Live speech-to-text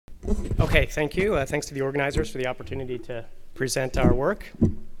Okay, thank you. Thanks to the organizers for the opportunity to present our work.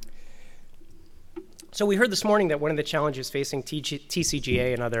 So we heard this morning that one of the challenges facing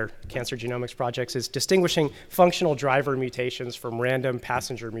TCGA and other cancer genomics projects is distinguishing functional driver mutations from random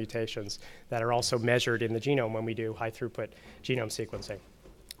passenger mutations that are also measured in the genome when we do high-throughput genome sequencing.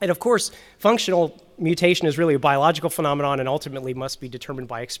 And of course, functional mutation is really a biological phenomenon and ultimately must be determined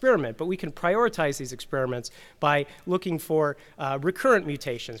by experiment. But we can prioritize these experiments by looking for recurrent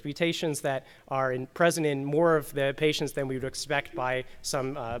mutations, mutations that are present in more of the patients than we would expect by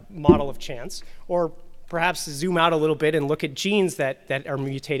some model of chance, or perhaps zoom out a little bit and look at genes that are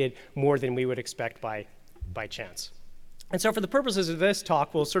mutated more than we would expect by chance. And so for the purposes of this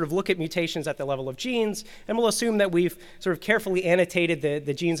talk, we'll sort of look at mutations at the level of genes, and we'll assume that we've sort of carefully annotated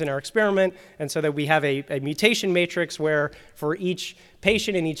the genes in our experiment, and so that we have a mutation matrix where for each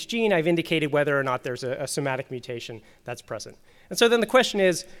patient in each gene, I've indicated whether or not there's a somatic mutation that's present. And so then the question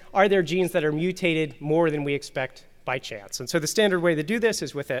is, are there genes that are mutated more than we expect by chance? And so the standard way to do this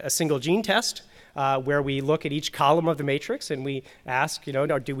is with a single gene test, where we look at each column of the matrix and we ask,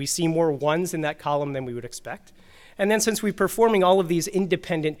 do we see more ones in that column than we would expect? And then since we're performing all of these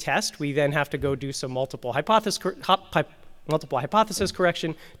independent tests, we then have to go do some multiple hypothesis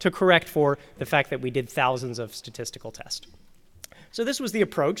correction to correct for the fact that we did thousands of statistical tests. So this was the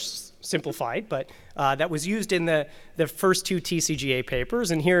approach, simplified, but that was used in the first two TCGA papers.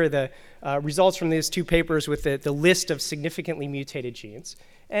 And here are the results from these two papers with the list of significantly mutated genes.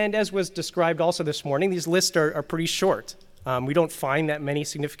 And as was described also this morning, these lists are pretty short. We don't find that many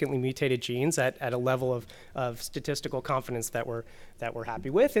significantly mutated genes at a level of statistical confidence that we're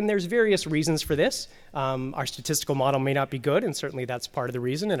happy with. And there's various reasons for this. Our statistical model may not be good, and certainly that's part of the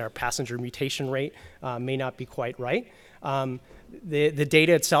reason, and our passenger mutation rate may not be quite right. The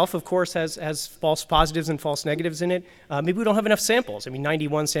data itself, of course, has false positives and false negatives in it. Maybe we don't have enough samples. I mean,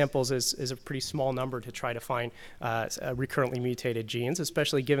 91 samples is a pretty small number to try to find recurrently mutated genes,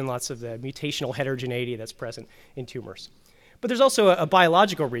 especially given lots of the mutational heterogeneity that's present in tumors. But there's also a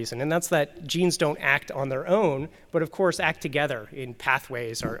biological reason, and that's that genes don't act on their own, but of course act together in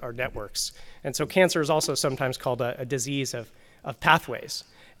pathways or networks. And so cancer is also sometimes called a disease of pathways.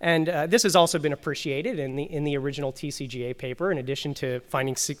 And this has also been appreciated in the original TCGA paper. In addition to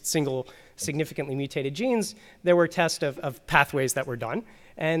finding single significantly mutated genes, there were tests of pathways that were done.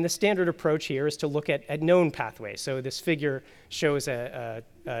 And the standard approach here is to look at known pathways. So this figure shows a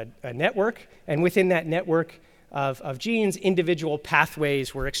network, and within that network of genes, individual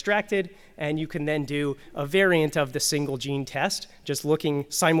pathways were extracted, and you can then do a variant of the single gene test, just looking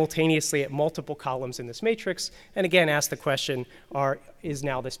simultaneously at multiple columns in this matrix, and again ask the question, is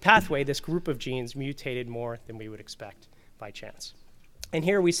now this pathway, this group of genes, mutated more than we would expect by chance? And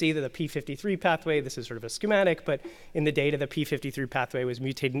here we see that the P53 pathway, this is sort of a schematic, but in the data, the P53 pathway was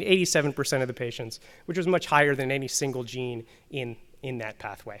mutated in 87% of the patients, which was much higher than any single gene in that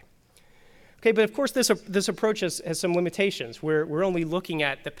pathway. Okay, but of course this approach has some limitations. We're only looking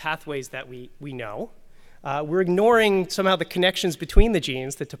at the pathways that we know. We're ignoring somehow the connections between the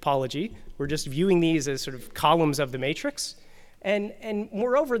genes, the topology. We're just viewing these as sort of columns of the matrix. And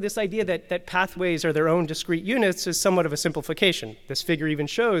moreover, this idea that pathways are their own discrete units is somewhat of a simplification. This figure even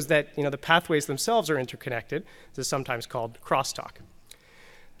shows that the pathways themselves are interconnected. This is sometimes called crosstalk.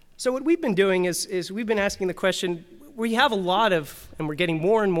 So what we've been doing is we've been asking the question, we have a lot of, and we're getting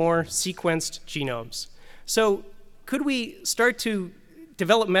more and more sequenced genomes. So could we start to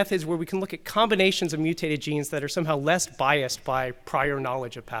develop methods where we can look at combinations of mutated genes that are somehow less biased by prior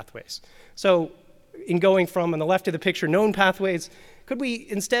knowledge of pathways? So in going from, on the left of the picture, known pathways, could we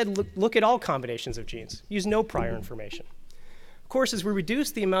instead look at all combinations of genes, use no prior information? Of course, as we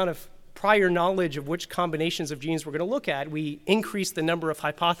reduce the amount of prior knowledge of which combinations of genes we're going to look at, we increase the number of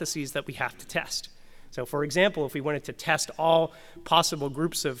hypotheses that we have to test. So for example, if we wanted to test all possible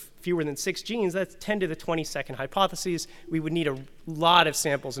groups of fewer than 6 genes, that's 10 to the 22nd hypotheses. We would need a lot of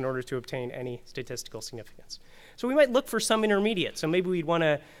samples in order to obtain any statistical significance. So we might look for some intermediate. So maybe we'd want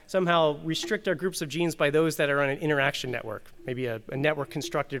to somehow restrict our groups of genes by those that are on an interaction network, maybe a network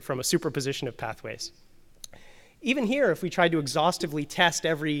constructed from a superposition of pathways. Even here, if we tried to exhaustively test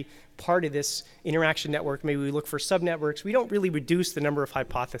every part of this interaction network, maybe we look for subnetworks, we don't really reduce the number of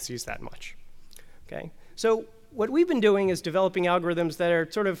hypotheses that much. Okay? So what we've been doing is developing algorithms that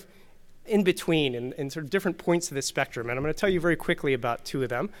are sort of in between and sort of different points of the spectrum. And I'm going to tell you very quickly about 2 of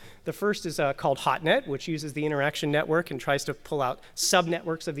them. The first is called HotNet, which uses the interaction network and tries to pull out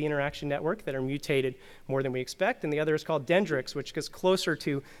subnetworks of the interaction network that are mutated more than we expect. And the other is called Dendrix, which gets closer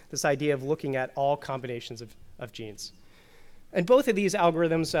to this idea of looking at all combinations of genes. And both of these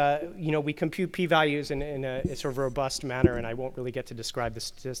algorithms, we compute p-values in a sort of robust manner, and I won't really get to describe the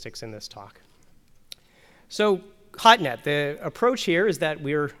statistics in this talk. So HotNet, the approach here is that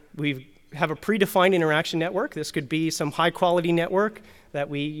we have a predefined interaction network. This could be some high-quality network that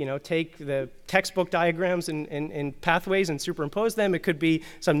we take the textbook diagrams and pathways and superimpose them. It could be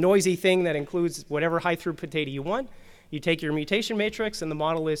some noisy thing that includes whatever high-throughput data you want. You take your mutation matrix, and the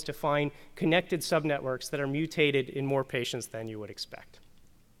model is to find connected subnetworks that are mutated in more patients than you would expect.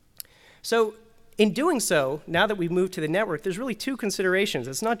 So in doing so, now that we've moved to the network, there's really two considerations.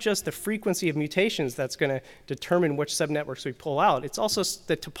 It's not just the frequency of mutations that's going to determine which subnetworks we pull out. It's also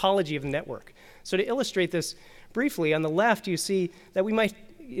the topology of the network. So to illustrate this briefly, on the left, you see that we might,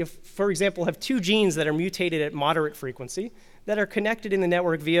 for example, have two genes that are mutated at moderate frequency that are connected in the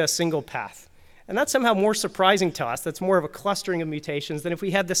network via a single path. And that's somehow more surprising to us. That's more of a clustering of mutations than if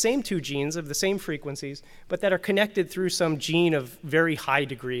we had the same two genes of the same frequencies, but that are connected through some gene of very high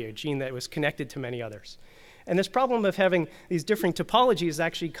degree, a gene that was connected to many others. And this problem of having these different topologies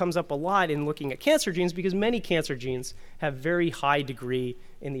actually comes up a lot in looking at cancer genes, because many cancer genes have very high degree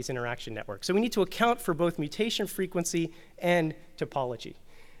in these interaction networks. So we need to account for both mutation frequency and topology.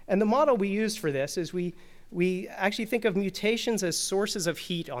 And the model we used for this is we actually think of mutations as sources of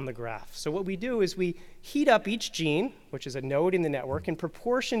heat on the graph. So what we do is we heat up each gene, which is a node in the network, in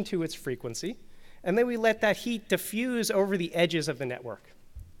proportion to its frequency, and then we let that heat diffuse over the edges of the network.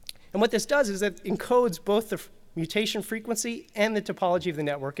 And what this does is it encodes both the mutation frequency and the topology of the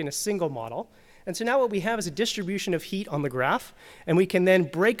network in a single model. And so now what we have is a distribution of heat on the graph, and we can then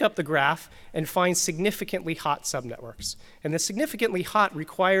break up the graph and find significantly hot subnetworks. And the significantly hot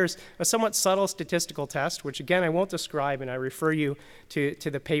requires a somewhat subtle statistical test, which again I won't describe, and I refer you to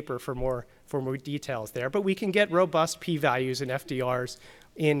the paper for more details there. But we can get robust p-values and FDRs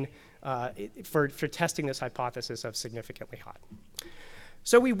for testing this hypothesis of significantly hot.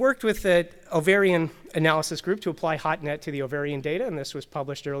 So we worked with the ovarian analysis group to apply HotNet to the ovarian data, and this was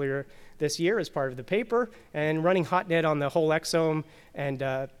published earlier this year as part of the paper. And running HotNet on the whole exome and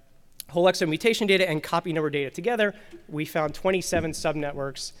whole exome mutation data and copy number data together, we found 27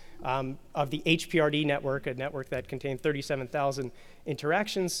 subnetworks of the HPRD network, a network that contained 37,000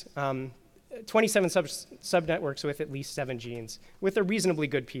 interactions, 27 subnetworks with at least 7 genes with a reasonably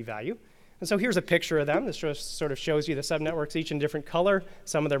good p-value. And so here's a picture of them. This sort of shows you the subnetworks, each in different color.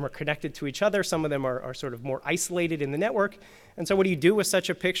 Some of them are connected to each other. Some of them are sort of more isolated in the network. And so what do you do with such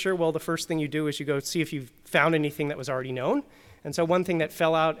a picture? Well, the first thing you do is you go see if you've found anything that was already known. And so one thing that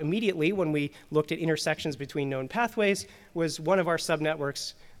fell out immediately when we looked at intersections between known pathways was one of our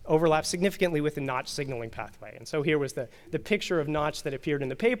subnetworks overlapped significantly with the Notch signaling pathway. And so here was the picture of Notch that appeared in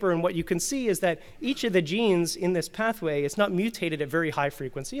the paper. And what you can see is that each of the genes in this pathway is not mutated at very high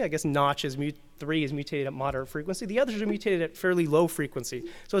frequency. I guess Notch is 3 is mutated at moderate frequency. The others are mutated at fairly low frequency.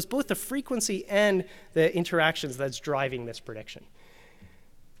 So it's both the frequency and the interactions that's driving this prediction.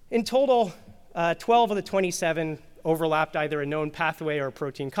 In total, 12 of the 27 overlapped either a known pathway or a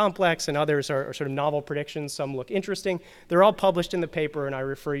protein complex, and others are sort of novel predictions. Some look interesting. They're all published in the paper, and I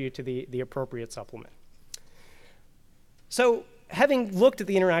refer you to the appropriate supplement. So having looked at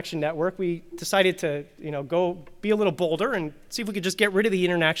the interaction network, we decided to go be a little bolder and see if we could just get rid of the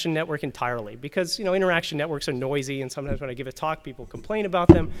interaction network entirely, because interaction networks are noisy, and sometimes when I give a talk, people complain about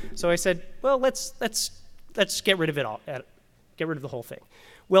them. So I said, well, let's get rid of it all, get rid of the whole thing.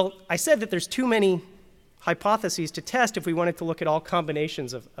 Well, I said that there's too many hypotheses to test if we wanted to look at all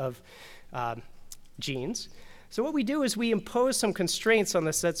combinations of genes. So what we do is we impose some constraints on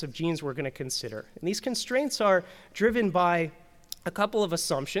the sets of genes we're going to consider. And these constraints are driven by a couple of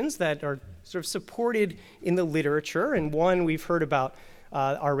assumptions that are sort of supported in the literature. And one we've heard about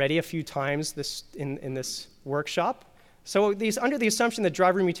already a few times in this workshop. So under the assumption that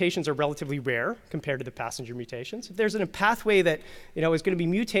driver mutations are relatively rare compared to the passenger mutations, if there's a pathway that is going to be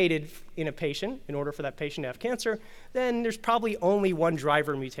mutated in a patient in order for that patient to have cancer, then there's probably only one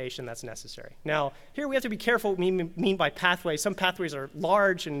driver mutation that's necessary. Now, here we have to be careful what we mean by pathway. Some pathways are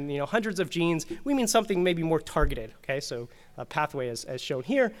large and hundreds of genes. We mean something maybe more targeted. Okay, so a pathway as shown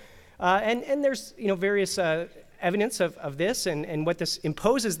here, and there's various evidence of this, and what this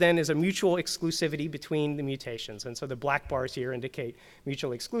imposes then is a mutual exclusivity between the mutations. And so the black bars here indicate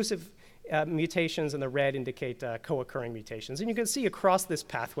mutually exclusive mutations, and the red indicate co-occurring mutations. And you can see across this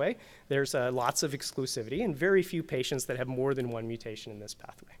pathway, there's lots of exclusivity and very few patients that have more than one mutation in this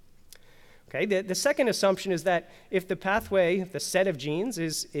pathway. Okay, the second assumption is that if the pathway, the set of genes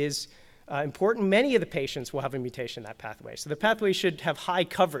is important, many of the patients will have a mutation in that pathway. So the pathway should have high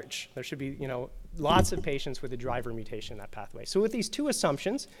coverage. There should be lots of patients with a driver mutation in that pathway. So with these two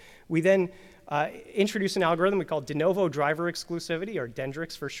assumptions, we then introduce an algorithm we call de novo driver exclusivity, or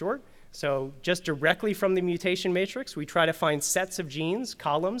Dendrix for short. So just directly from the mutation matrix, we try to find sets of genes,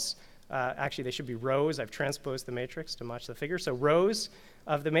 columns. Actually, they should be rows. I've transposed the matrix to match the figure. So rows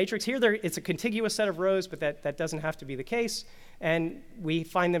of the matrix. Here, it's a contiguous set of rows, but that doesn't have to be the case. And we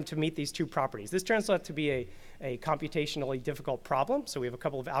find them to meet these two properties. This turns out to be a computationally difficult problem. So we have a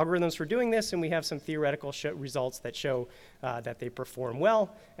couple of algorithms for doing this, and we have some theoretical results that show that they perform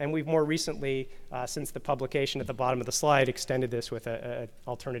well. And we've more recently, since the publication at the bottom of the slide, extended this with an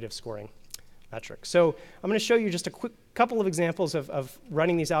alternative scoring metric. So I'm going to show you just a quick couple of examples of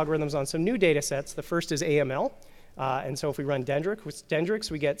running these algorithms on some new data sets. The first is AML. And so if we run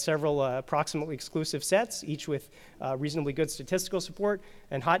Dendrix, we get several approximately exclusive sets, each with reasonably good statistical support.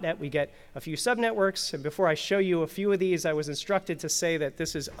 And HotNet, we get a few subnetworks. And before I show you a few of these, I was instructed to say that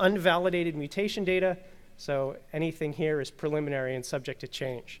this is unvalidated mutation data. So anything here is preliminary and subject to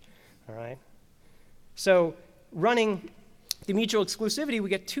change. All right. So running the mutual exclusivity, we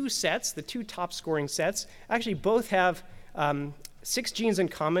get two sets, the two top scoring sets. Actually, both have 6 genes in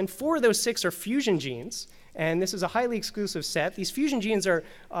common. 4 of those 6 are fusion genes. And this is a highly exclusive set. These fusion genes are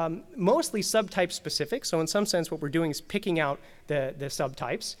mostly subtype specific. So in some sense, what we're doing is picking out the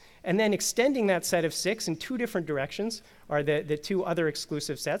subtypes. And then extending that set of 6 in 2 different directions are the 2 other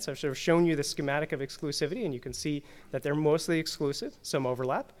exclusive sets. I've sort of shown you the schematic of exclusivity, and you can see that they're mostly exclusive, some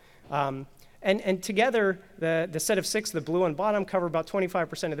overlap. And together, the set of 6, the blue on bottom, cover about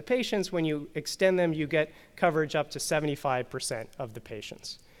 25% of the patients. When you extend them, you get coverage up to 75% of the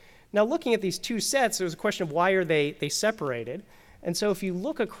patients. Now, looking at these 2 sets, there's a question of why are they separated. And so if you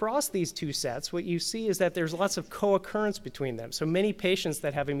look across these 2 sets, what you see is that there's lots of co-occurrence between them. So many patients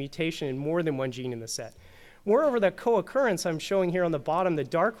that have a mutation in more than one gene in the set. Moreover, that co-occurrence I'm showing here on the bottom, the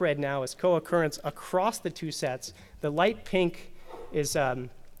dark red now is co-occurrence across the 2 sets. The light pink is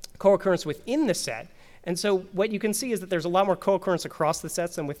co-occurrence within the set. And so what you can see is that there's a lot more co-occurrence across the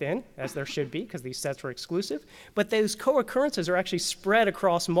sets than within, as there should be, because these sets were exclusive. But those co-occurrences are actually spread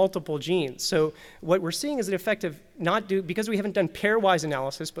across multiple genes. So what we're seeing is an effect of because we haven't done pairwise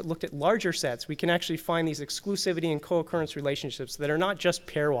analysis, but looked at larger sets, we can actually find these exclusivity and co-occurrence relationships that are not just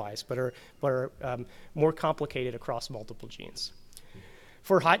pairwise, but are more complicated across multiple genes.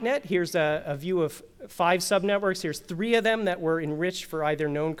 For HotNet, here's a view of 5 subnetworks. Here's 3 of them that were enriched for either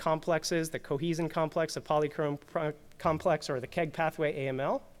known complexes, the cohesin complex, the polychrome complex, or the KEGG pathway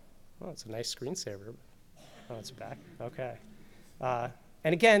AML. Oh, it's a nice screensaver. Oh, it's back. OK. And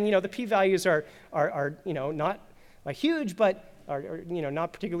again, the p-values are not huge, but are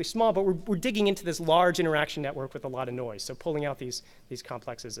not particularly small. But we're digging into this large interaction network with a lot of noise. So pulling out these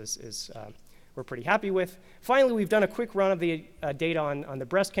complexes is we're pretty happy with. Finally, we've done a quick run of the data on the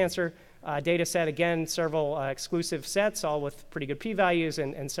breast cancer data set. Again, several exclusive sets, all with pretty good p-values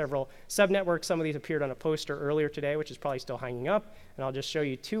and several subnetworks. Some of these appeared on a poster earlier today, which is probably still hanging up. And I'll just show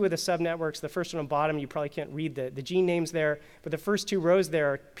you 2 of the subnetworks. The first one on the bottom, you probably can't read the gene names there. But the first 2 rows there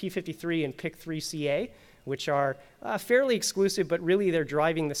are P53 and PIK3CA, which are fairly exclusive, but really they're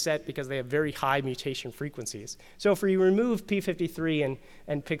driving the set because they have very high mutation frequencies. So if we remove P53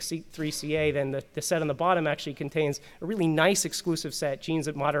 and PIK3CA, then the set on the bottom actually contains a really nice exclusive set, genes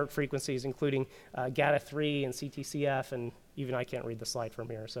at moderate frequencies, including GATA3 and CTCF, and even I can't read the slide from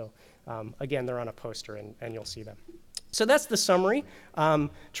here. So again, they're on a poster, and you'll see them. So that's the summary.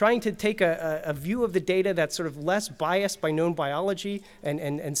 Trying to take a view of the data that's sort of less biased by known biology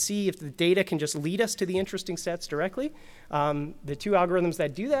and see if the data can just lead us to the interesting sets directly. The 2 algorithms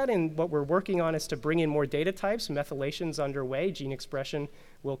that do that, and what we're working on is to bring in more data types. Methylation's underway, gene expression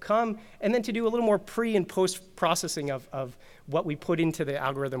will come, and then to do a little more pre and post processing of what we put into the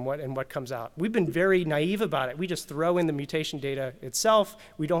algorithm and what comes out. We've been very naive about it. We just throw in the mutation data itself.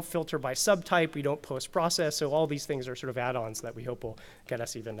 We don't filter by subtype. We don't post process. So all these things are sort of add-ons that we hope will get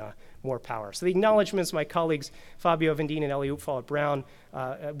us even more power. So the acknowledgments, my colleagues Fabio Vendine and Ellie Upfall at Brown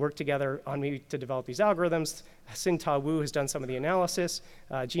worked together on me to develop these algorithms. Sin-Ta Wu has done some of the analysis.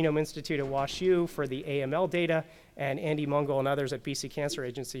 Genome Institute at WashU for the AML data, and Andy Mungall and others at BC Cancer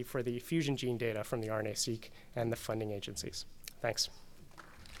Agency for the fusion gene data from the RNA-seq and the funding agencies. Thanks.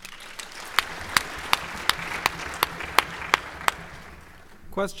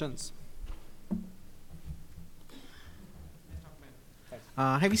 Questions?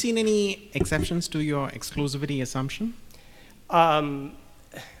 Have you seen any exceptions to your exclusivity assumption? I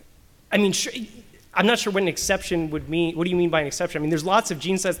mean, I'm not sure what an exception would mean. What do you mean by an exception? I mean, there's lots of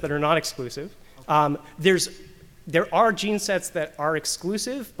gene sets that are not exclusive. There are gene sets that are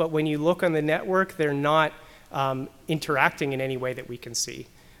exclusive, but when you look on the network, they're not interacting in any way that we can see.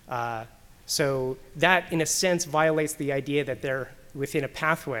 So that, in a sense, violates the idea that they're within a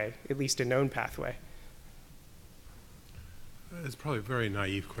pathway, at least a known pathway. It's probably a very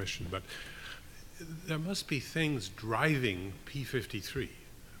naive question, but there must be things driving P53.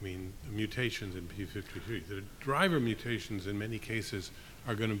 I mean, mutations in P53. The driver mutations in many cases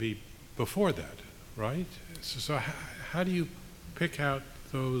are going to be before that, right? So how do you pick out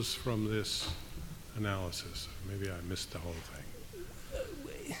those from this analysis? Maybe I missed the whole thing.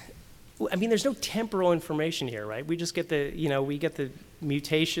 I mean, there's no temporal information here, right? We just get the, we get the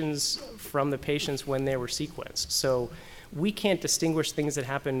mutations from the patients when they were sequenced. So we can't distinguish things that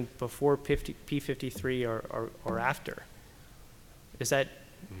happen before P53 or after. Is that?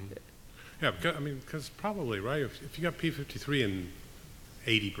 Mm-hmm. Yeah, because probably, right? If you got P53 in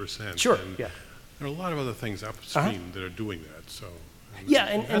 80%, sure, then yeah. There are a lot of other things upstream that are doing that. So yeah,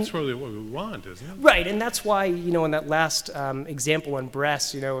 and that's really what we want, isn't it? Right, and that's why, in that last example on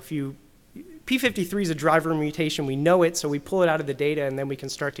breast, if you, P53 is a driver mutation, we know it, so we pull it out of the data, and then we can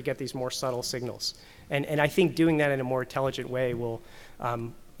start to get these more subtle signals. And I think doing that in a more intelligent way will,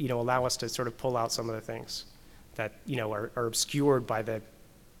 allow us to sort of pull out some of the things that, are obscured by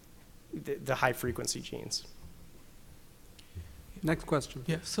the high frequency genes. Next question.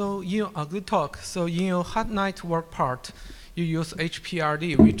 Yeah, so good talk. So in your hard network part, you use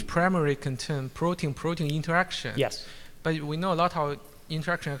HPRD, which primarily contain protein-protein interaction. Yes. But we know a lot of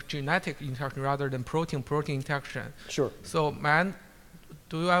interaction, genetic interaction rather than protein-protein interaction. Sure. So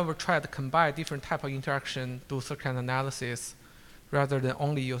do you ever try to combine different type of interaction, do such kind of analysis, rather than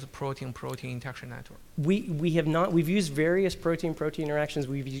only use protein-protein interaction network? We have not. We've used various protein-protein interactions.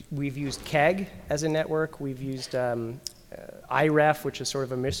 We've used KEGG as a network. We've used IREF, which is sort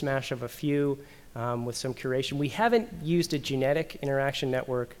of a mismatch of a few with some curation. We haven't used a genetic interaction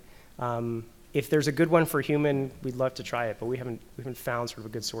network. If there's a good one for human, we'd love to try it, but we haven't found sort of a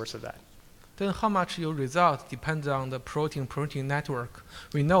good source of that. Then how much your result depends on the protein-protein network?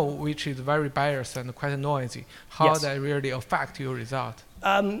 We know which is very biased and quite noisy. How that really affect your result?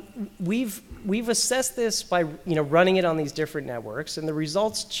 We've assessed this by running it on these different networks, and the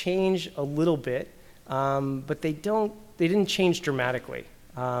results change a little bit, but they didn't change dramatically.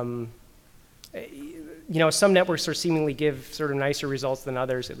 Some networks seemingly give sort of nicer results than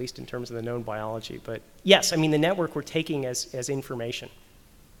others, at least in terms of the known biology. But yes, I mean the network we're taking as information.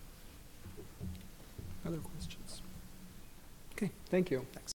 Other questions? Okay, thank you. Thanks.